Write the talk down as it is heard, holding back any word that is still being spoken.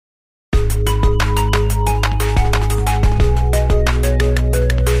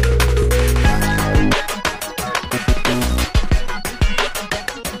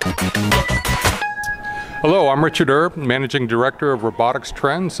I'm Richard Erb, Managing Director of Robotics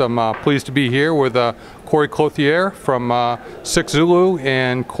Trends. I'm pleased to be here with Corey Clothier from Zulu,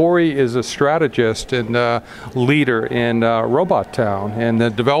 and Corey is a strategist and leader in Robot Town and the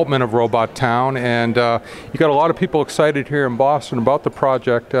development of Robot Town, and you got a lot of people excited here in Boston about the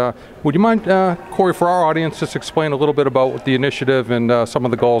project. Would you mind, Corey, for our audience, just explain a little bit about the initiative and some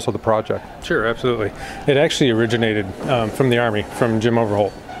of the goals of the project? Sure, absolutely. It actually originated from the Army, from James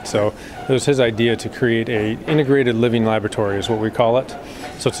Overholt. So it was his idea to create a integrated living laboratory, is what we call it.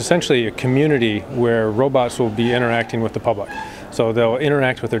 So it's essentially a community where robots will be interacting with the public. So they'll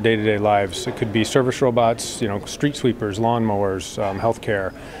interact with their day-to-day lives. It could be service robots, street sweepers, lawnmowers,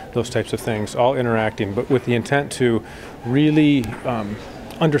 healthcare, those types of things, all interacting, but with the intent to really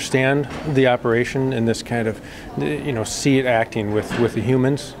understand the operation and this kind of, see it acting with the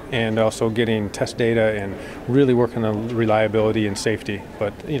humans, and also getting test data and really working on reliability and safety.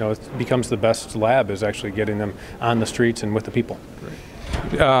 But it becomes the best lab is actually getting them on the streets and with the people.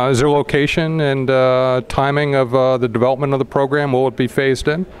 Is there location and timing of the development of the program? Will it be phased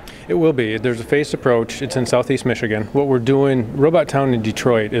in? It will be. There's a phased approach. It's in southeast Michigan. What we're doing, Robot Town in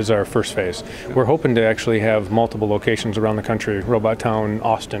Detroit is our first phase. We're hoping to actually have multiple locations around the country. Robot Town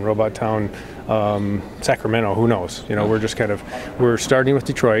Austin, Robot Town Sacramento, who knows? We're starting with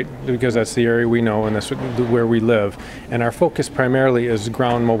Detroit because that's the area we know and that's where we live. And our focus primarily is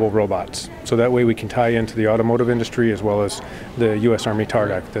ground mobile robots. So that way we can tie into the automotive industry as well as the U.S. Army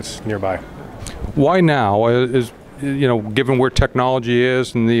TARDAC that's nearby. Why now? Given where technology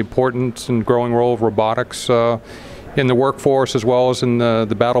is and the importance and growing role of robotics in the workforce as well as in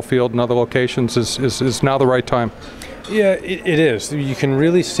the battlefield and other locations, is now the right time? Yeah, it is. You can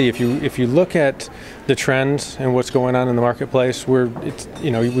really see if you look at the trends and what's going on in the marketplace.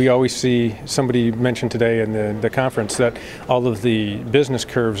 We always see, somebody mentioned today in the conference that all of the business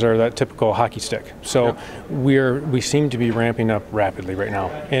curves are that typical hockey stick. So we seem to be ramping up rapidly right now,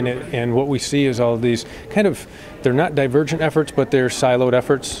 and what we see is all of these they're not divergent efforts, but they're siloed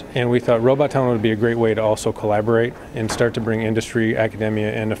efforts. And we thought Robot Town would be a great way to also collaborate and start to bring industry,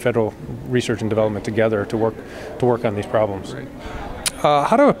 academia, and the federal research and development together to work on these problems. Right.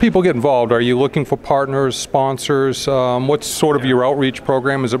 How do people get involved? Are you looking for partners, sponsors? What's sort of your outreach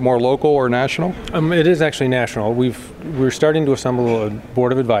program? Is it more local or national? It is actually national. We're starting to assemble a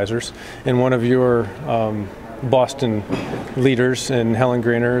board of advisors, and one of your Boston leaders, and Helen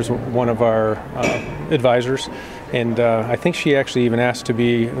Grainer is one of our advisors, and I think she actually even asked to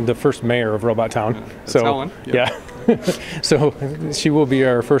be the first mayor of Robot Town. That's Helen. Yeah. So she will be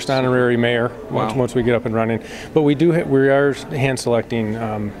our first honorary mayor once we get up and running. But we are hand selecting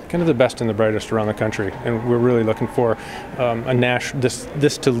kind of the best and the brightest around the country, and we're really looking for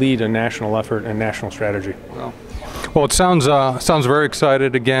this to lead a national effort and national strategy. Well, it sounds very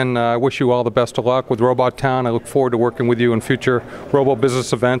excited. Again, I wish you all the best of luck with Robot Town. I look forward to working with you in future Robo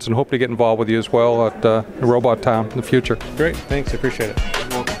Business events and hope to get involved with you as well at Robot Town in the future. Great, thanks, I appreciate it.